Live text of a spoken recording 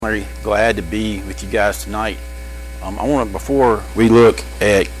very glad to be with you guys tonight. I want to, before we look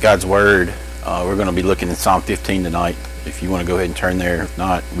at God's Word, we're going to be looking at Psalm 15 tonight. If you want to go ahead and turn there. If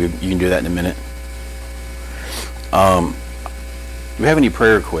not, you can do that in a minute. Do we have any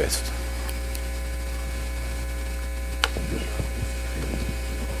prayer requests?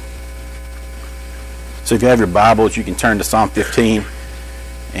 So if you have your Bibles, you can turn to Psalm 15.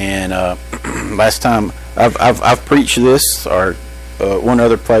 And last time I've preached this, or one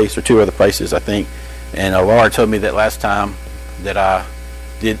other place or two other places, I think. And Laura told me that last time that I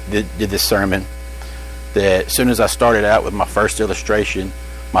did this sermon, that as soon as I started out with my first illustration,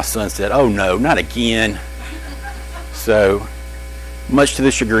 my son said, "Oh no, not again." So, much to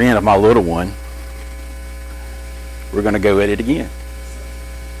the chagrin of my little one, we're going to go at it again.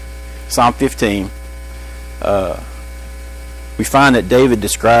 Psalm 15. We find that David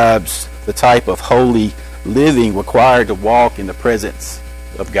describes the type of holy living required to walk in the presence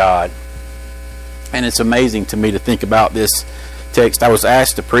of God. And it's amazing to me to think about this text. I was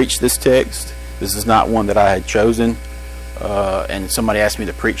asked to preach this text. This is not one that I had chosen. And somebody asked me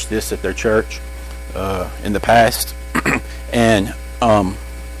to preach this at their church in the past. And I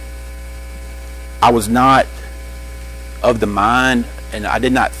was not of the mind, and I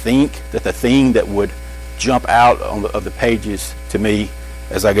did not think that the thing that would jump out of the pages to me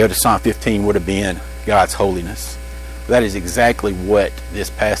as I go to Psalm 15 would have been God's holiness. That is exactly what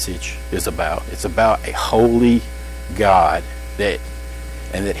this passage is about. It's about a holy God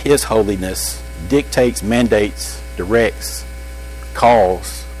and that His holiness dictates, mandates, directs,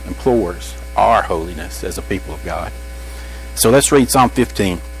 calls, implores our holiness as a people of God. So let's read Psalm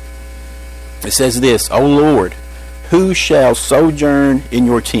 15. It says this: "O Lord, who shall sojourn in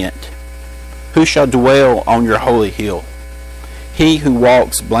your tent? Who shall dwell on your holy hill? He who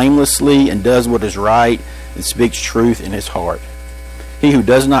walks blamelessly and does what is right and speaks truth in his heart. He who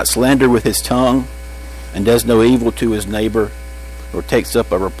does not slander with his tongue and does no evil to his neighbor, or takes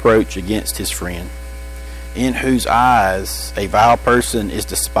up a reproach against his friend. In whose eyes a vile person is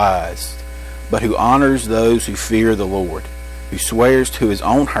despised, but who honors those who fear the Lord. Who swears to his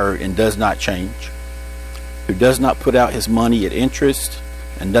own hurt and does not change. Who does not put out his money at interest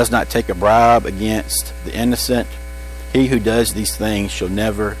and does not take a bribe against the innocent. He who does these things shall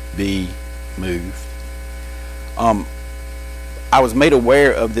never be moved." I was made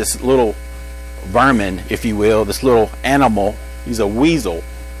aware of this little vermin, if you will, this little animal. He's a weasel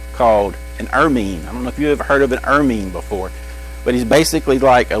called an ermine. I don't know if you've ever heard of an ermine before, but he's basically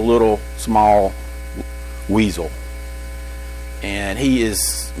like a little small weasel. And he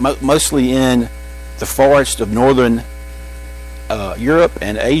is mostly in the forest of northern Europe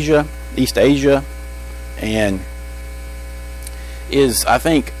and Asia, East Asia, and is, I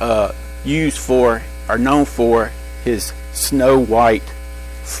think, used for, or known for, his snow white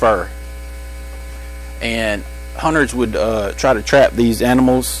fur. And hunters would try to trap these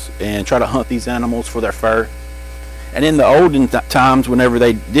animals and try to hunt these animals for their fur. And in the olden times, whenever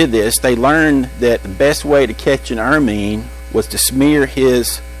they did this, they learned that the best way to catch an ermine was to smear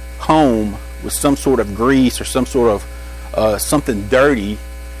his home with some sort of grease or some sort of something dirty,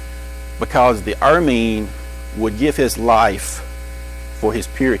 because the ermine would give his life for his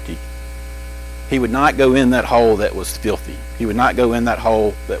purity. He would not go in that hole that was filthy. He would not go in that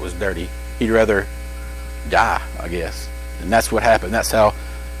hole that was dirty. He'd rather die, I guess. And that's what happened. That's how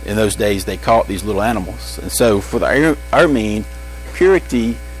in those days they caught these little animals. And so for the ermine,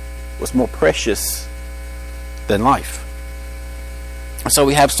 purity was more precious than life. And so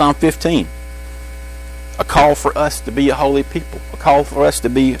we have Psalm 15, a call for us to be a holy people, a call for us to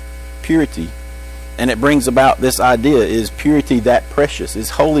be purity. And it brings about this idea: is purity that precious?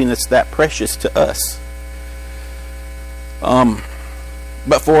 Is holiness that precious to us?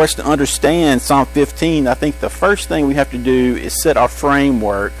 But for us to understand Psalm 15, I think the first thing we have to do is set our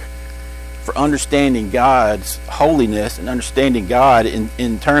framework for understanding God's holiness and understanding God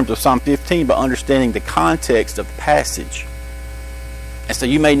in terms of Psalm 15 by understanding the context of the passage. And so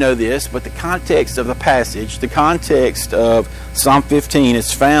you may know this, but the context of the passage, the context of Psalm 15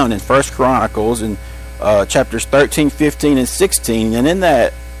 is found in 1 Chronicles in chapters 13, 15, and 16. And in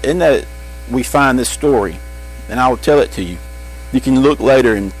that we find this story. And I will tell it to you. You can look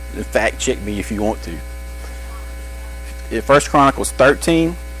later and fact check me if you want to. In 1 Chronicles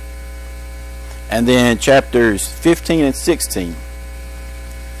 13, and then chapters 15 and 16.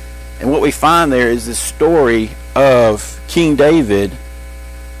 And what we find there is this story of King David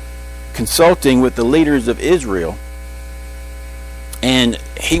consulting with the leaders of Israel, and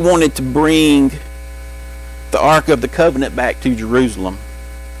he wanted to bring the Ark of the Covenant back to Jerusalem.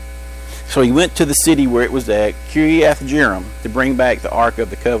 So he went to the city where it was at, Kiriath Jearim, to bring back the Ark of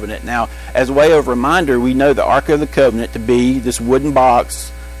the Covenant. Now, as a way of reminder, we know the Ark of the Covenant to be this wooden box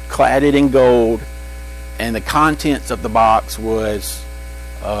cladded in gold, and the contents of the box was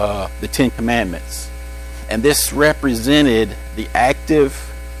the Ten Commandments. And this represented the active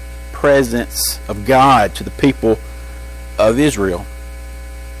presence of God to the people of Israel.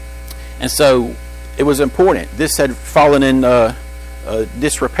 And so it was important. This had fallen in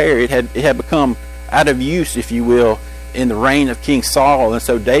disrepair. It had become out of use, if you will, in the reign of King Saul. And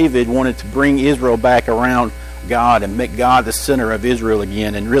so David wanted to bring Israel back around God and make God the center of Israel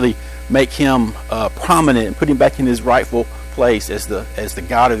again, and really make him prominent and put him back in his rightful place as the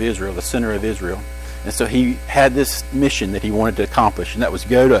God of Israel, the center of Israel. And so he had this mission that he wanted to accomplish, and that was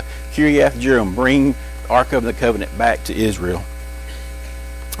go to Kiriath Jearim, bring the Ark of the Covenant back to Israel.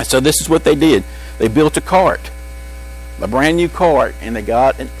 And so this is what they did. They built a cart, a brand new cart, and they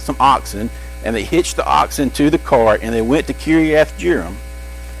got some oxen, and they hitched the oxen to the cart, and they went to Kiriath Jearim,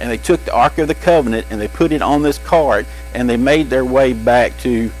 and they took the Ark of the Covenant and they put it on this cart, and they made their way back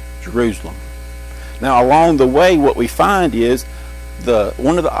to Jerusalem. Now, along the way, what we find is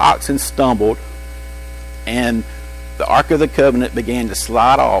one of the oxen stumbled, and the Ark of the Covenant began to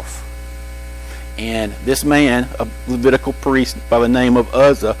slide off. And this man, a Levitical priest by the name of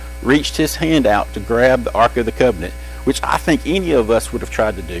Uzzah, reached his hand out to grab the Ark of the Covenant, which I think any of us would have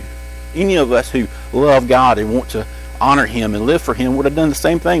tried to do. Any of us who love God and want to honor him and live for him would have done the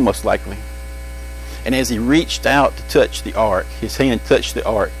same thing, most likely. And as he reached out to touch the ark, his hand touched the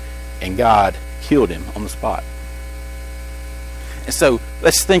ark, and God killed him on the spot. And so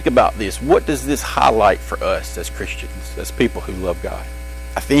let's think about this. What does this highlight for us as Christians, as people who love God?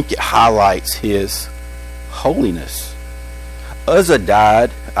 I think it highlights his holiness. Uzzah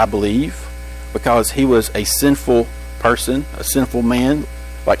died, I believe, because he was a sinful person, a sinful man,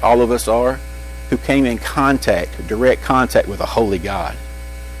 like all of us are, who came in contact, direct contact with a holy God.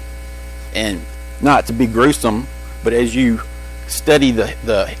 And not to be gruesome, but as you study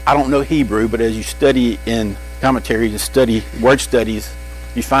the I don't know Hebrew, but as you study in commentaries and study word studies,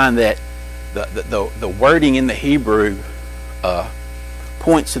 you find that the wording in the Hebrew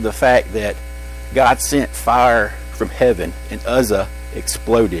points to the fact that God sent fire from heaven and Uzzah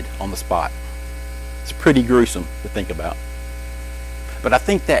exploded on the spot. It's pretty gruesome to think about. But I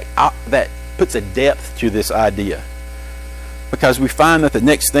think that puts a depth to this idea, because we find that the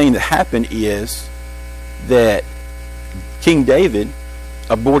next thing that happened is that King David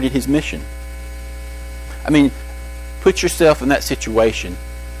aborted his mission. I mean, put yourself in that situation.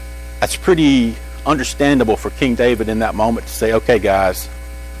 That's pretty understandable for King David in that moment to say, okay guys,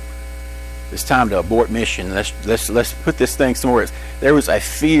 it's time to abort mission. Let's put this thing somewhere else. There was a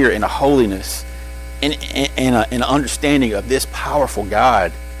fear and a holiness and an understanding of this powerful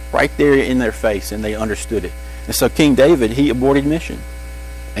God right there in their face, and they understood it. And so King David, he aborted mission,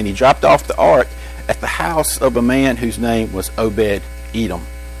 and he dropped off the ark at the house of a man whose name was Obed-Edom.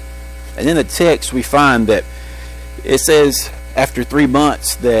 And in the text we find that it says after 3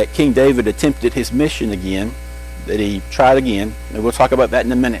 months that King David attempted his mission again, that he tried again, and we'll talk about that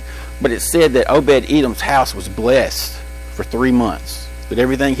in a minute. But it said that Obed-Edom's house was blessed for 3 months, that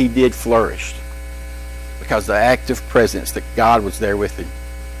everything he did flourished because the active presence that God was there with him.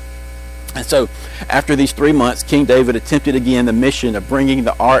 And so after these 3 months, King David attempted again the mission of bringing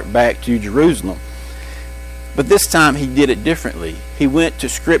the ark back to Jerusalem. But this time he did it differently. He went to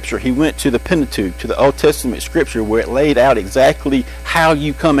Scripture. He went to the Pentateuch, to the Old Testament Scripture, where it laid out exactly how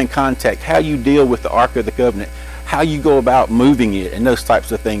you come in contact, how you deal with the Ark of the Covenant, how you go about moving it, and those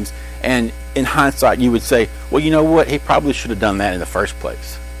types of things. And in hindsight, you would say, well, you know what? He probably should have done that in the first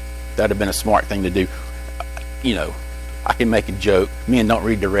place. That would have been a smart thing to do. You know, I can make a joke. Men don't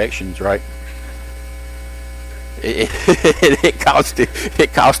read directions, right? It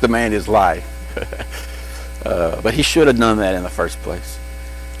cost a man his life. But he should have done that in the first place.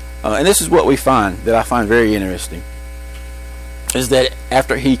 And this is what we find, that I find very interesting, is that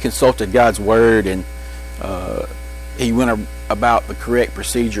after he consulted God's word and he went about the correct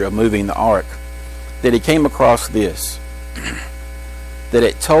procedure of moving the ark, that he came across this, that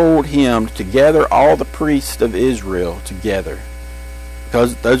it told him to gather all the priests of Israel together,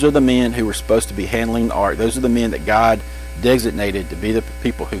 because those are the men who were supposed to be handling the ark. Those are the men that God designated to be the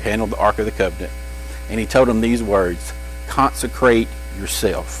people who handled the Ark of the Covenant. And he told them these words: consecrate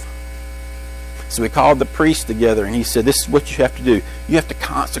yourself. So he called the priests together and he said, this is what you have to do. You have to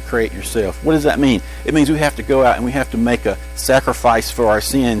consecrate yourself. What does that mean? It means we have to go out and we have to make a sacrifice for our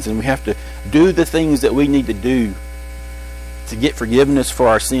sins, and we have to do the things that we need to do to get forgiveness for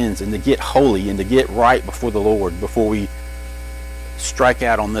our sins and to get holy and to get right before the Lord before we strike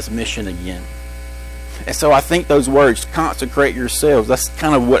out on this mission again. And so I think those words, consecrate yourselves, that's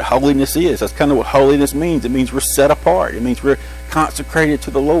kind of what holiness is. That's kind of what holiness means. It means we're set apart. It means we're consecrated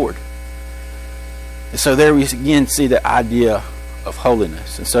to the Lord. And so there we again see the idea of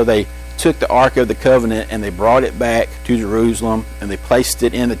holiness. And so they took the Ark of the Covenant and they brought it back to Jerusalem, and they placed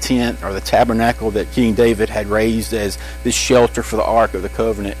it in the tent or the tabernacle that King David had raised as this shelter for the Ark of the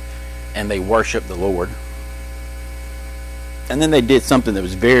Covenant, and they worshiped the Lord. And then they did something that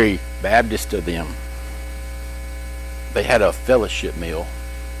was very Baptist of them. They had a fellowship meal.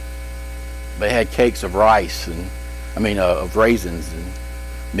 They had cakes of rice of raisins and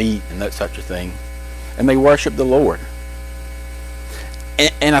meat and that such a thing. And they worshiped the Lord.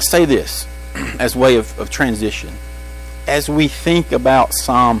 And I say this as way of transition. As we think about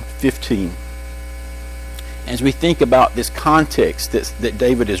Psalm 15, as we think about this context that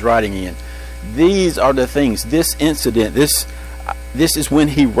David is writing in, these are the things, this incident, this is when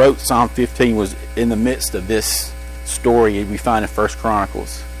he wrote Psalm 15, was in the midst of this story we find in 1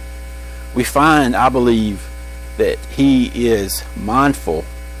 Chronicles. We find, I believe, that he is mindful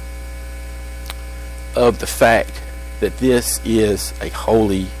of the fact that this is a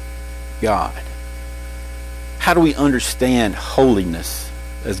holy God. How do we understand holiness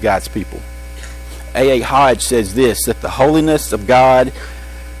as God's people? A.A. Hodge says this, that the holiness of God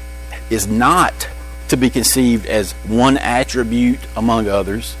is not to be conceived as one attribute among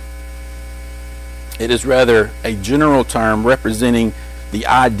others. It is rather a general term representing the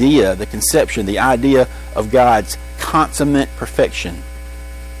idea, the conception, the idea of God's consummate perfection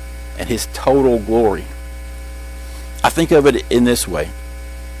and his total glory. I think of it in this way,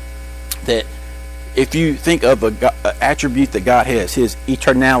 that if you think of an attribute that God has, his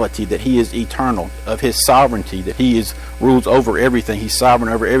eternality, that he is eternal, of his sovereignty, that he rules over everything, he's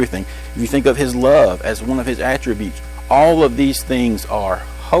sovereign over everything. If you think of his love as one of his attributes, all of these things are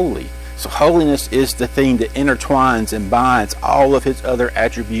holy. So holiness is the thing that intertwines and binds all of his other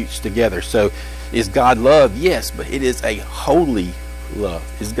attributes together. So is God love? Yes, but it is a holy love.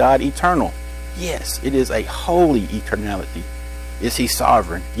 Is God eternal? Yes, it is a holy eternality. Is he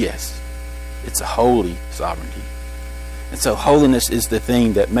sovereign? Yes, it's a holy sovereignty. And so holiness is the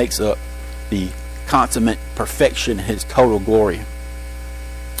thing that makes up the consummate perfection, his total glory.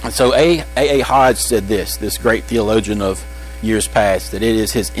 And so A.A. Hodge said this great theologian of years past, that it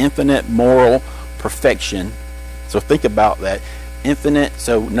is his infinite moral perfection. So think about that. Infinite,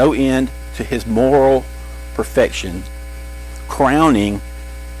 so no end to his moral perfection, crowning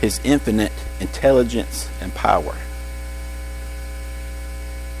his infinite intelligence and power.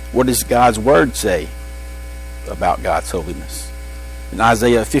 What does God's word say about God's holiness? In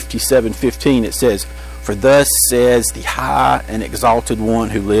Isaiah 57:15 it says, "For thus says the high and exalted one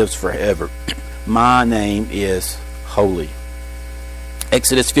who lives forever, my name is holy."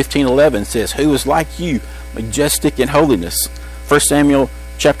 Exodus 15:11 says, "Who is like you, majestic in holiness?" 1 Samuel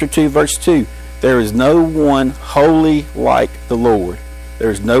chapter 2 verse 2, "There is no one holy like the Lord. There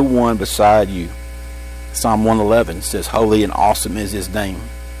is no one beside you." Psalm 111 says, "Holy and awesome is his name."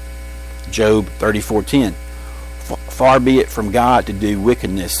 Job 34:10, "Far be it from God to do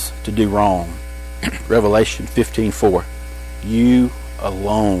wickedness, to do wrong." Revelation 15:4, "You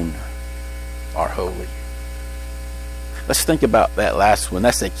alone are holy." Let's think about that last one.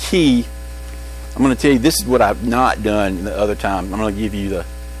 That's a key. I'm going to tell you, this is what I've not done the other time. I'm going to give you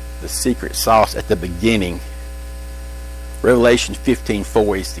the secret sauce at the beginning. Revelation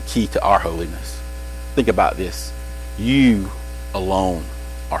 15:4 is the key to our holiness. Think about this. You alone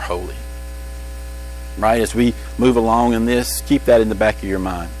are holy. Right? As we move along in this, keep that in the back of your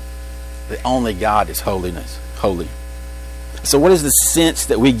mind. That only God is holy. So what is the sense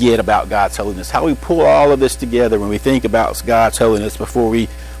that we get about God's holiness? How do we pull all of this together when we think about God's holiness before we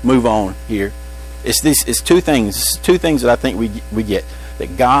move on here? It's two things. Two things that I think we get.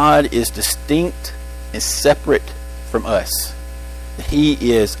 That God is distinct and separate from us. That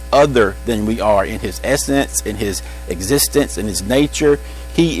he is other than we are in his essence, in his existence, in his nature.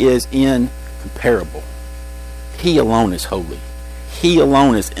 He is incomparable. He alone is holy. He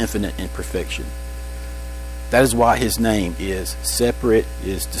alone is infinite in perfection. That is why his name is separate,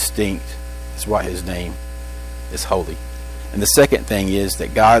 is distinct. That's why his name is holy. And the second thing is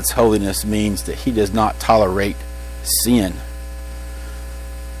that God's holiness means that he does not tolerate sin.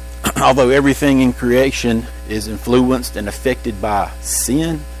 Although everything in creation is influenced and affected by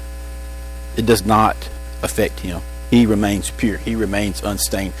sin, it does not affect him. He remains pure. He remains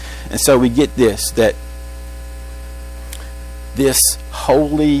unstained. And so we get this, that this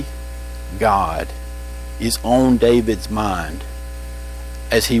holy God is on David's mind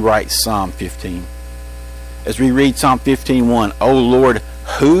as he writes Psalm 15. As we read Psalm 15:1, O Lord,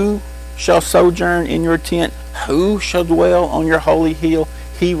 who shall sojourn in your tent? Who shall dwell on your holy hill?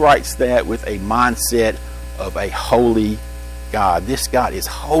 He writes that with a mindset of a holy God. This God is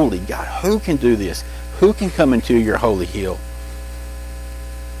holy God. Who can do this? Who can come into your holy hill?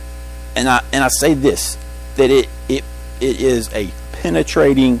 And I say this, that it is a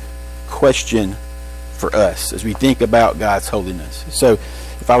penetrating question for us as we think about God's holiness. So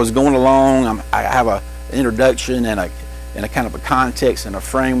if I was going along, I have an introduction and a kind of a context and a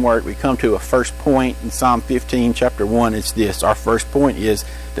framework. We come to a first point in Psalm 15, chapter 1. It's this. Our first point is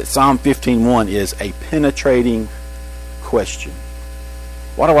that Psalm 15:1 is a penetrating question.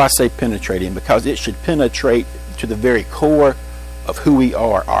 Why do I say penetrating? Because it should penetrate to the very core of who we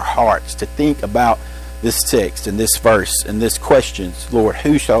are, our hearts, to think about this text and this verse and this questions. Lord,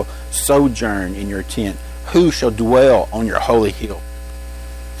 who shall sojourn in your tent? Who shall dwell on your holy hill?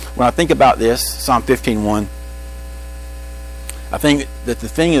 When I think about this, Psalm 15:1, I think that the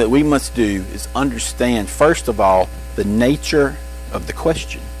thing that we must do is understand, first of all, the nature of the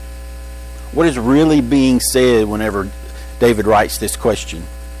question. What is really being said whenever David writes this question?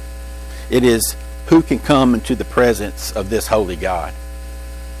 It is, who can come into the presence of this holy God?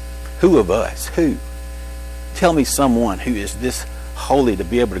 Who of us? Who? Tell me someone who is this holy to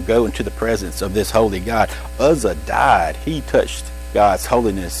be able to go into the presence of this holy God. Uzzah died. He touched God's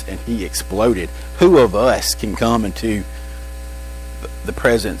holiness and he exploded. Who of us can come into the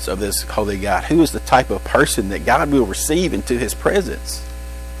presence of this holy God? Who is the type of person that God will receive into his presence?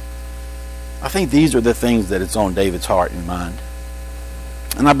 I think these are the things that it's on David's heart and mind.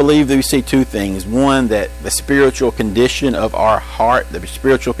 And I believe that we see two things. One, that the spiritual condition of our heart, the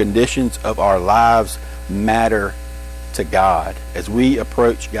spiritual conditions of our lives matter to God. As we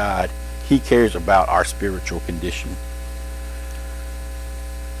approach God, he cares about our spiritual condition.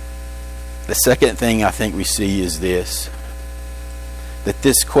 The second thing I think we see is this, that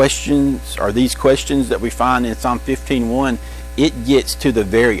these questions that we find in Psalm 15:1, it gets to the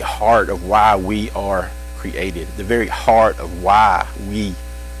very heart of why we are created, the very heart of why we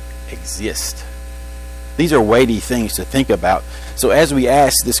exist. These are weighty things to think about. So as we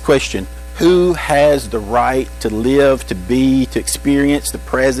ask this question, who has the right to live, to be, to experience the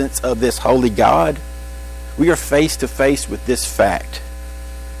presence of this holy God? We are face to face with this fact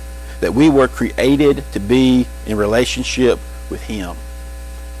that we were created to be in relationship with him.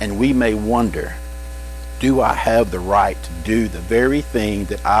 And we may wonder, do I have the right to do the very thing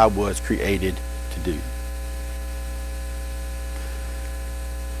that I was created to do?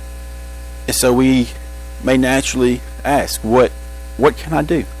 And so we may naturally ask, what can I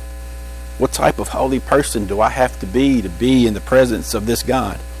do? What type of holy person do I have to be in the presence of this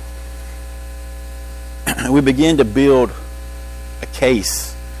God? And we begin to build a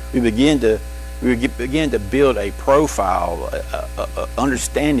case. We begin to build a profile, a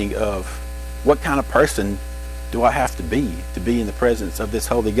understanding of what kind of person do I have to be in the presence of this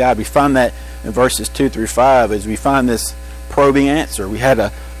holy God. We find that in verses 2 through 5 as we find this probing answer. We had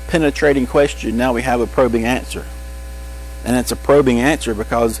a penetrating question, now we have a probing answer. And it's a probing answer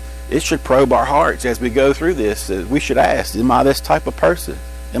because it should probe our hearts as we go through this. We should ask, am I this type of person?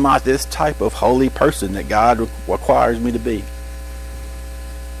 Am I this type of holy person that God requires me to be?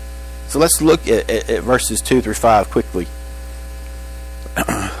 So let's look at verses 2 through 5 quickly.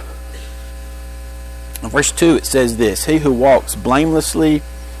 In verse 2 it says this, he who walks blamelessly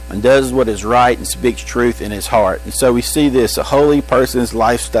and does what is right and speaks truth in his heart. And so we see this, a holy person's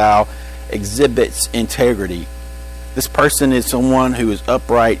lifestyle exhibits integrity. This person is someone who is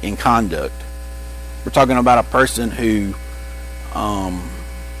upright in conduct. We're talking about a person who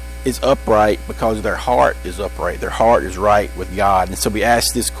is upright because their heart is upright. Their heart is right with God. And so we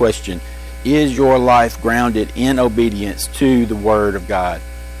ask this question, is your life grounded in obedience to the Word of God?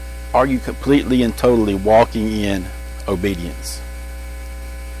 Are you completely and totally walking in obedience?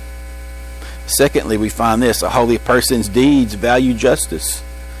 Secondly, we find this, a holy person's deeds value justice.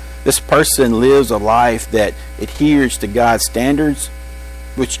 This person lives a life that adheres to God's standards,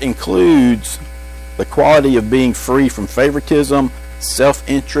 which includes the quality of being free from favoritism,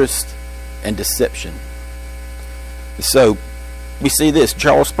 self-interest, and deception. So we see this,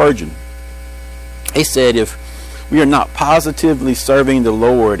 Charles Spurgeon, he said, if we are not positively serving the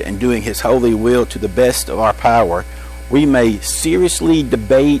Lord and doing his holy will to the best of our power, we may seriously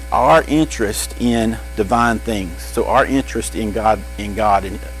debate our interest in divine things. So our interest in God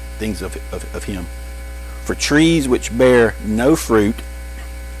and things of him. For trees which bear no fruit,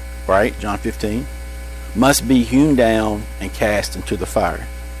 right, John 15, must be hewn down and cast into the fire.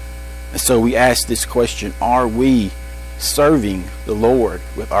 And so we ask this question, are we serving the Lord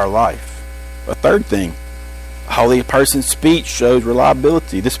with our life? A third thing, A holy person's speech shows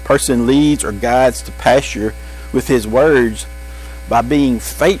reliability. This person leads or guides to pasture with his words by being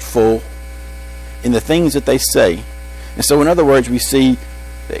faithful in the things that they say. And so in other words, we see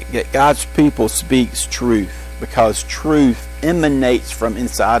that God's people speaks truth because truth emanates from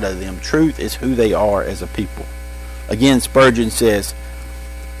inside of them. Truth is who they are as a people. Again, Spurgeon says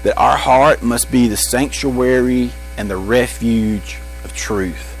that our heart must be the sanctuary and the refuge of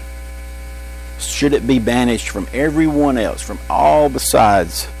truth. Should it be banished from everyone else, from all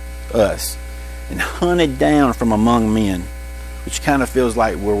besides us, and hunted down from among men, which kind of feels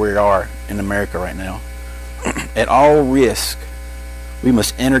like where we are in America right now, at all risk, we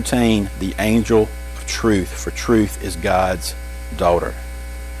must entertain the angel of truth, for truth is God's daughter.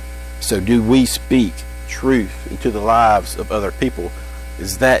 So do we speak truth into the lives of other people?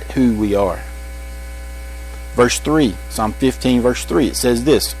 Is that who we are? Verse 3, Psalm 15 verse 3, it says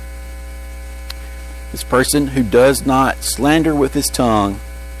this: this person who does not slander with his tongue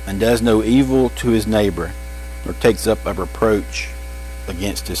and does no evil to his neighbor, nor takes up a reproach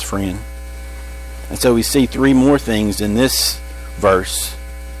against his friend. And so we see three more things in this verse.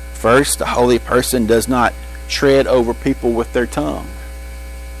 First, the holy person does not tread over people with their tongue.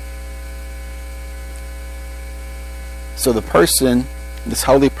 So the person, this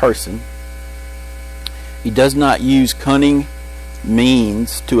holy person, he does not use cunning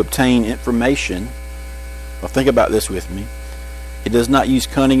means to obtain information. Well, think about this with me. He does not use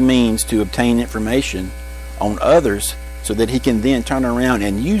cunning means to obtain information on others so that he can then turn around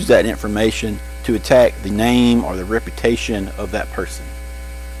and use that information to attack the name or the reputation of that person.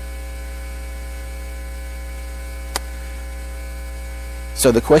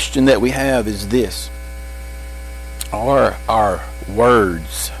 So the question that we have is this: are our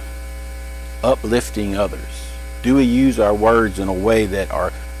words uplifting others? Do we use our words in a way that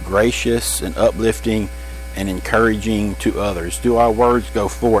are gracious and uplifting and encouraging to others? Do our words go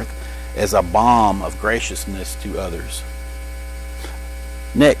forth as a balm of graciousness to others?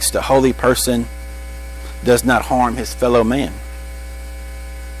 Next, a holy person does not harm his fellow man.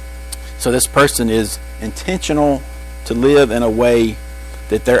 So this person is intentional to live in a way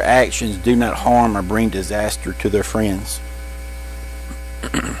that their actions do not harm or bring disaster to their friends.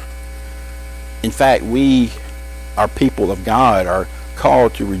 In fact, we, our people of God, are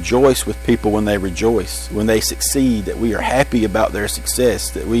called to rejoice with people when they rejoice, when they succeed, that we are happy about their success,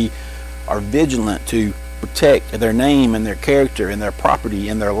 that we are vigilant to protect their name and their character and their property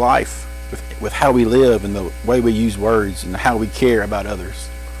and their life with how we live and the way we use words and how we care about others.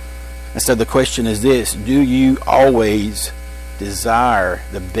 And so the question is this: do you always desire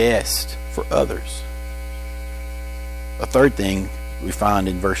the best for others? A third thing we find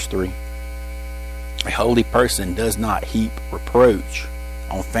in verse 3: a holy person does not heap reproach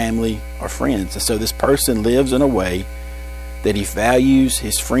on family or friends. And so this person lives in a way that he values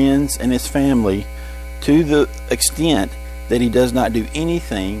his friends and his family to the extent that he does not do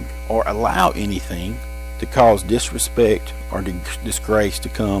anything or allow anything to cause disrespect or disgrace to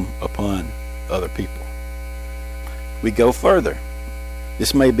come upon other people. We go further.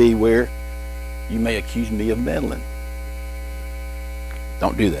 This may be where you may accuse me of meddling.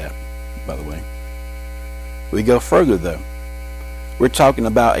 Don't do that, by the way. We go further though. We're talking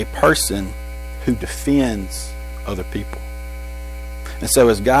about a person who defends other people. And so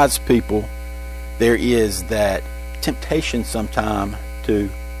as God's people, there is that temptation sometime to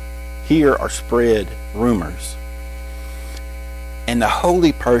hear or spread rumors. And the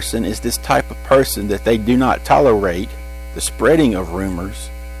holy person is this type of person that they do not tolerate the spreading of rumors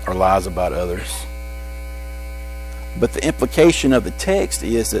or lies about others. But the implication of the text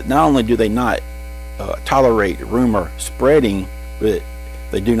is that not only do they not tolerate rumor spreading, but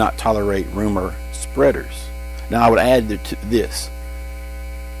they do not tolerate rumor spreaders. Now I would add to this: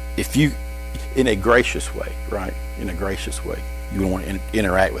 if you, in a gracious way, right, in a gracious way, you want to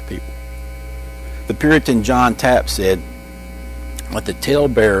interact with people. The Puritan John Tapp said, "But the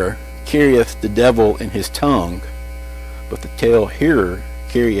talebearer carrieth the devil in his tongue, but the tale hearer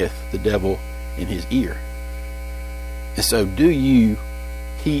carrieth the devil in his ear." And so do you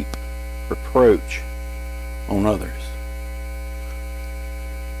heap reproach on others?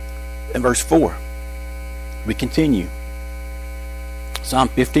 In verse 4, we continue. Psalm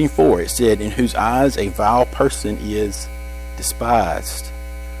 15:4, it said, "In whose eyes a vile person is despised,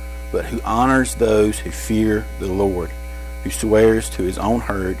 but who honors those who fear the Lord, who swears to his own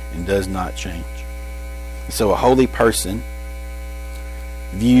herd and does not change." So a holy person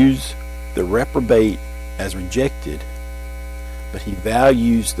views the reprobate as rejected, but he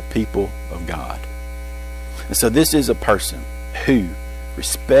values the people of God. And so this is a person who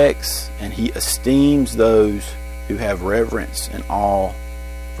respects and he esteems those who have reverence and awe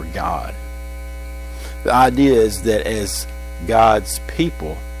for God. The idea is that as God's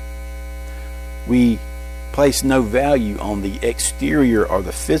people, we place no value on the exterior or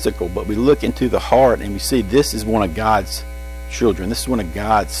the physical, but we look into the heart and we see this is one of God's children. This is one of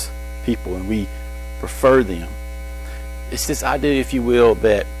God's people, and we prefer them. It's this idea, if you will,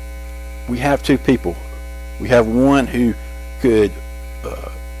 that we have two people. We have one who could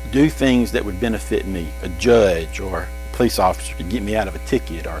do things that would benefit me, a judge or a police officer could get me out of a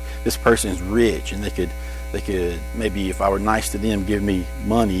ticket, or this person is rich and they could maybe, if I were nice to them, give me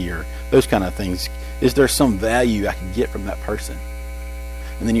money or those kind of things. Is there some value I can get from that person?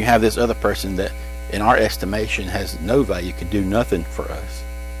 And then you have this other person that in our estimation has no value, could do nothing for us.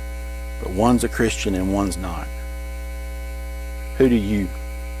 But one's a Christian and one's not. Who do you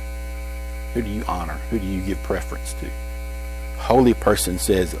honor? Who do you give preference to? Holy person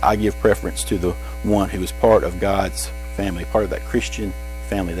says, I give preference to the one who is part of God's family, part of that Christian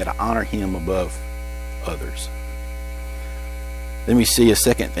family, that I honor him above others. Then we see a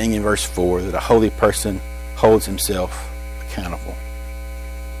second thing in verse 4, that a holy person holds himself accountable.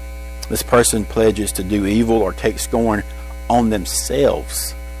 This person pledges to do evil or take scorn on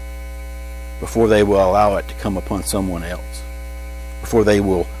themselves before they will allow it to come upon someone else, before they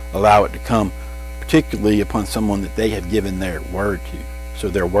will allow it to come particularly upon someone that they have given their word to. So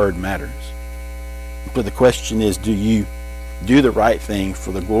their word matters. But the question is, do you do the right thing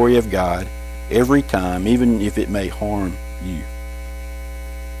for the glory of God every time, even if it may harm you?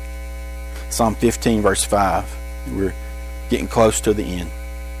 Psalm 15 verse 5. We're getting close to the end.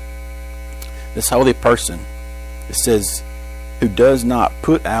 This holy person, it says, who does not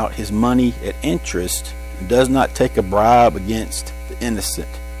put out his money at interest and does not take a bribe against the innocent.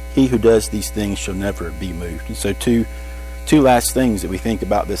 He who does these things shall never be moved. And so two last things that we think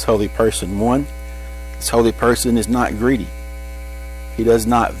about this holy person. One, this holy person is not greedy. He does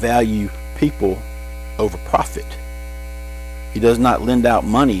not value people over profit. He does not lend out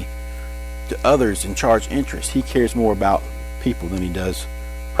money to others and charge interest. He cares more about people than he does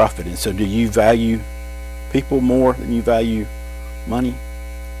profit. And so do you value people more than you value money?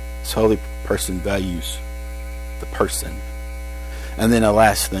 This holy person values the person. And then the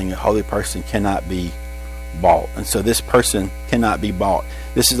last thing, a holy person cannot be bought. And so this person cannot be bought.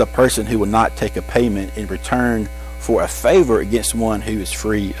 This is a person who will not take a payment in return for a favor against one who is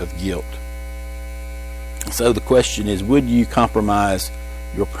free of guilt. So the question is, would you compromise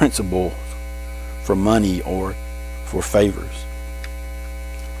your principles for money or for favors?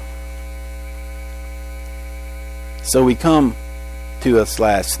 So we come to this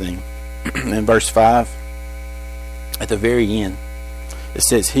last thing. In verse 5, at the very end, it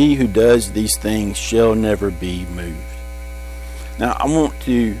says, he who does these things shall never be moved. Now, I want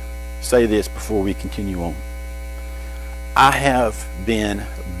to say this before we continue on. I have been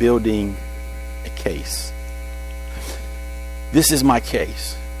building a case. This is my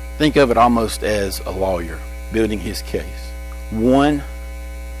case. Think of it almost as a lawyer building his case. One,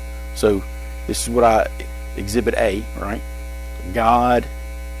 so this is what Exhibit A, right? God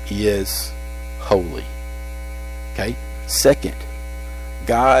is holy. Okay? Second,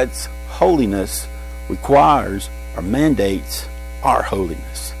 God's holiness requires or mandates our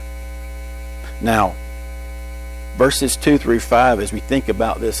holiness. Now, verses 2 through 5, as we think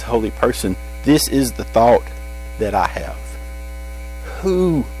about this holy person, this is the thought that I have.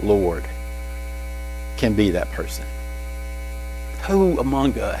 Who, Lord, can be that person? Who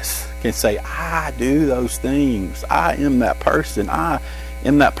among us can say, I do those things? I am that person. I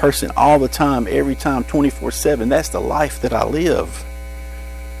am that person all the time, every time, 24/7. That's the life that I live.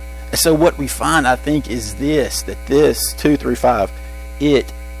 And so what we find, I think, is this, that this 2 through 5,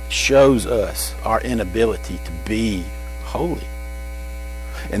 it shows us our inability to be holy.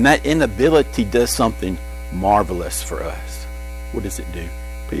 And that inability does something marvelous for us. What does it do?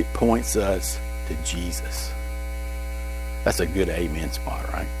 It points us to Jesus. That's a good amen spot,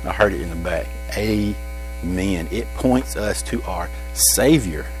 right? I heard it in the back. Amen. It points us to our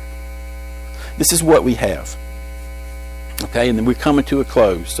Savior. This is what we have. Okay, and then we're coming to a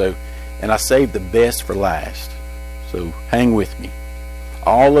close. And I saved the best for last. So hang with me.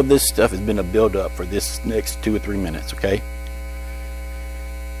 All of this stuff has been a build-up for this next 2 or 3 minutes, okay?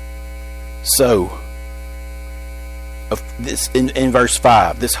 So, this in verse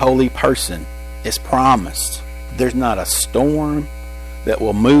 5, this holy person is promised. There's not a storm that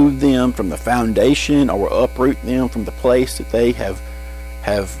will move them from the foundation or will uproot them from the place that they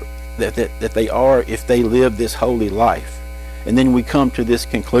that they are if they live this holy life. And then we come to this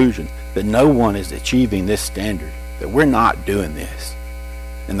conclusion that no one is achieving this standard, that we're not doing this.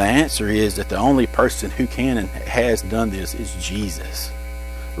 And the answer is that the only person who can and has done this is Jesus,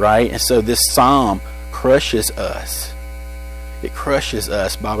 right? And so this psalm crushes us. It crushes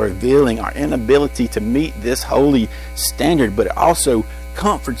us by revealing our inability to meet this holy standard, but it also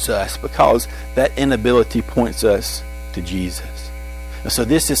comforts us because that inability points us to Jesus. And so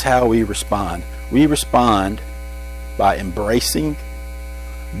this is how we respond. We respond by embracing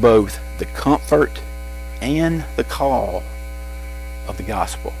both the comfort and the call of the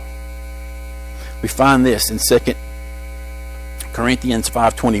gospel. We find this in 2 Corinthians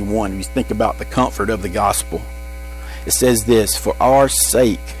 5:21. We think about the comfort of the gospel. It says this, "For our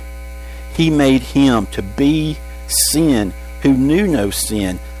sake he made him to be sin who knew no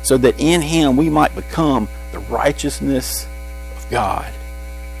sin, so that in him we might become the righteousness of God."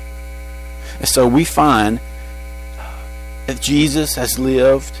 And so we find that Jesus has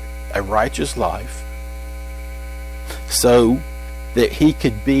lived a righteous life so that he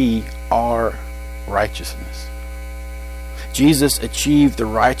could be our righteousness. Jesus achieved the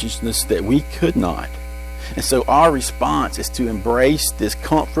righteousness that we could not. And so our response is to embrace this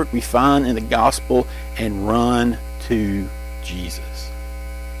comfort we find in the gospel and run to Jesus.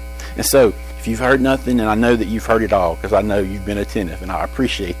 And so, if you've heard nothing, and I know that you've heard it all because I know you've been attentive and I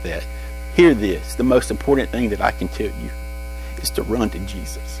appreciate that, hear this. The most important thing that I can tell you is to run to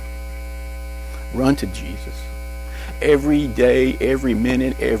Jesus. Run to Jesus. Every day, every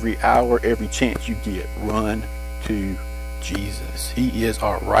minute, every hour, every chance you get, run to Jesus. He is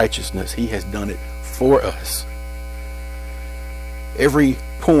our righteousness. He has done it for us. Every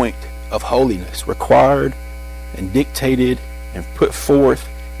point of holiness required and dictated and put forth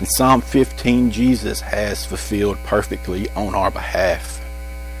in Psalm 15, Jesus has fulfilled perfectly on our behalf.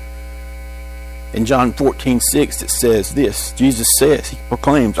 In John 14:6 it says this. Jesus says, he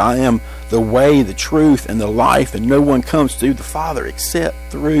proclaims, "I am the way, the truth, and the life, and no one comes to the Father except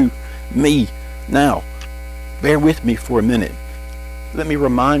through me." Now, bear with me for a minute. Let me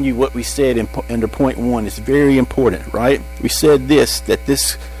remind you what we said under point 1. It's very important, right? We said this, that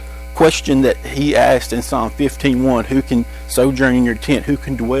this question that he asked in Psalm 15:1, who can sojourn in your tent, who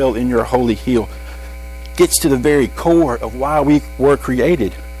can dwell in your holy hill, gets to the very core of why we were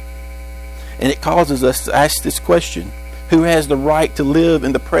created. And it causes us to ask this question: who has the right to live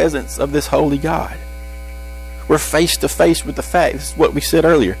in the presence of this holy God? We're face to face with the fact, this is what we said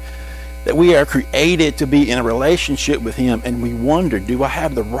earlier, that we are created to be in a relationship with him, and we wonder, do I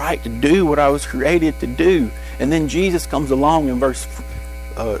have the right to do what I was created to do? And then Jesus comes along in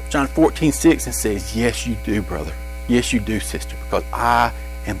John 14:6 and says, yes you do, brother. Yes you do, sister, because I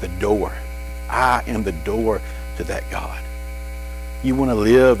am the door. I am the door to that God. You want to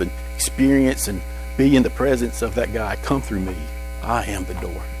live and experience and be in the presence of that God, come through me. I am the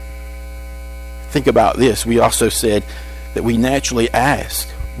door. Think about this. We also said that we naturally ask,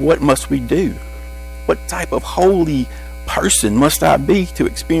 what must we do? What type of holy person must I be to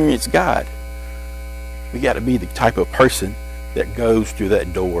experience God? We got to be the type of person that goes through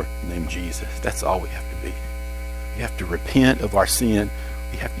that door named Jesus. That's all we have to be. We have to repent of our sin.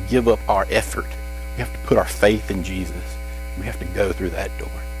 We have to give up our effort. We have to put our faith in Jesus. We have to go through that door.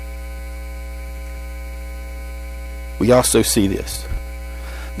 We also see this.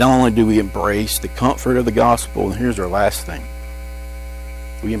 Not only do we embrace the comfort of the gospel, and here's our last thing.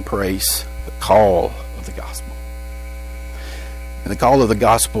 We embrace the call of the gospel. And the call of the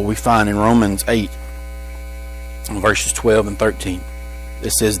gospel we find in Romans 8, verses 12 and 13.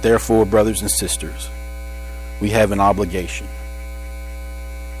 It says, therefore, brothers and sisters, we have an obligation.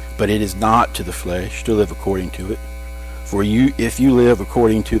 But it is not to the flesh to live according to it. For if you live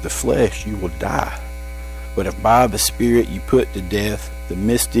according to the flesh, you will die. But if by the Spirit you put to death the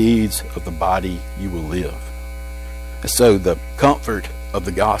misdeeds of the body, you will live. And so the comfort of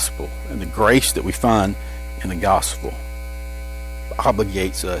the gospel and the grace that we find in the gospel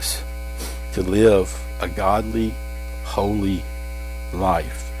obligates us to live a godly, holy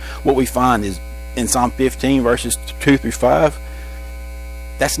life. What we find is in Psalm 15 verses 2 through 5,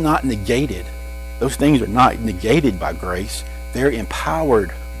 that's not negated. Those things are not negated by grace. They're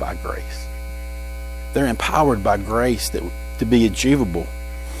empowered by grace. They're empowered by grace to be achievable.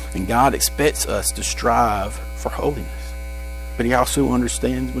 And God expects us to strive for holiness. But he also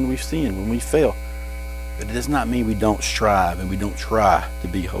understands when we've sinned, when we fail. But it does not mean we don't strive and we don't try to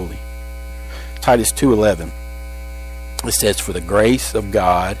be holy. Titus 2:11. It says, for the grace of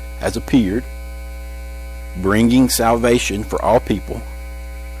God has appeared, bringing salvation for all people.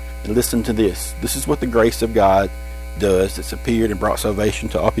 And listen to this. This is what the grace of God does. It's appeared and brought salvation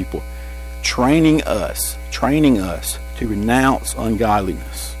to all people. Training us to renounce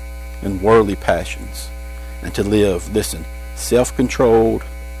ungodliness and worldly passions, and to live, listen, self-controlled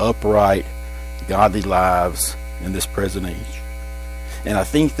upright, godly lives in this present age. And I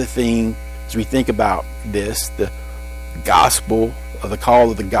think the thing, as we think about this, the gospel, or the call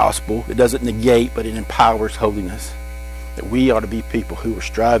of the gospel, it doesn't negate, but it empowers holiness. That we ought to be people who are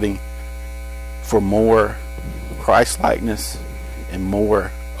striving for more Christ-likeness and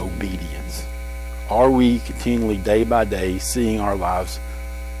more obedience. Are we continually, day by day, seeing our lives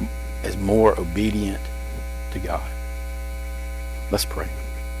as more obedient to God? Let's pray.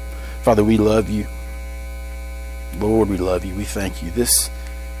 Father, we love you. Lord, we love you. We thank you. This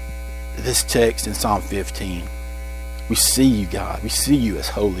text in Psalm 15, we see you, God. We see you as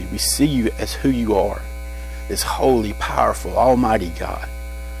holy. We see you as who you are, this holy, powerful, almighty God,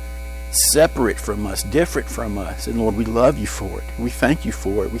 separate from us, different from us. And Lord, we love you for it. We thank you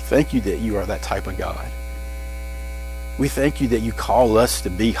for it. We thank you that you are that type of God. We thank you that you call us to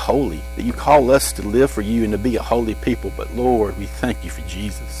be holy, that you call us to live for you and to be a holy people. But Lord, we thank you for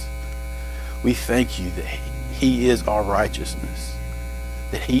Jesus. We thank you that he is our righteousness,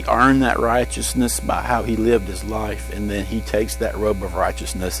 that he earned that righteousness by how he lived his life, and then he takes that robe of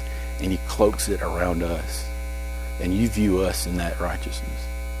righteousness and he cloaks it around us. And you view us in that righteousness,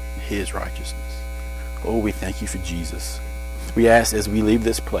 his righteousness. Oh, we thank you for Jesus. We ask as we leave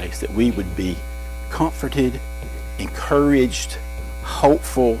this place that we would be comforted, encouraged,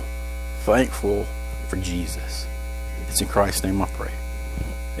 hopeful, thankful for Jesus. It's in Christ's name I pray.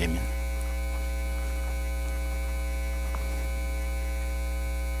 Amen.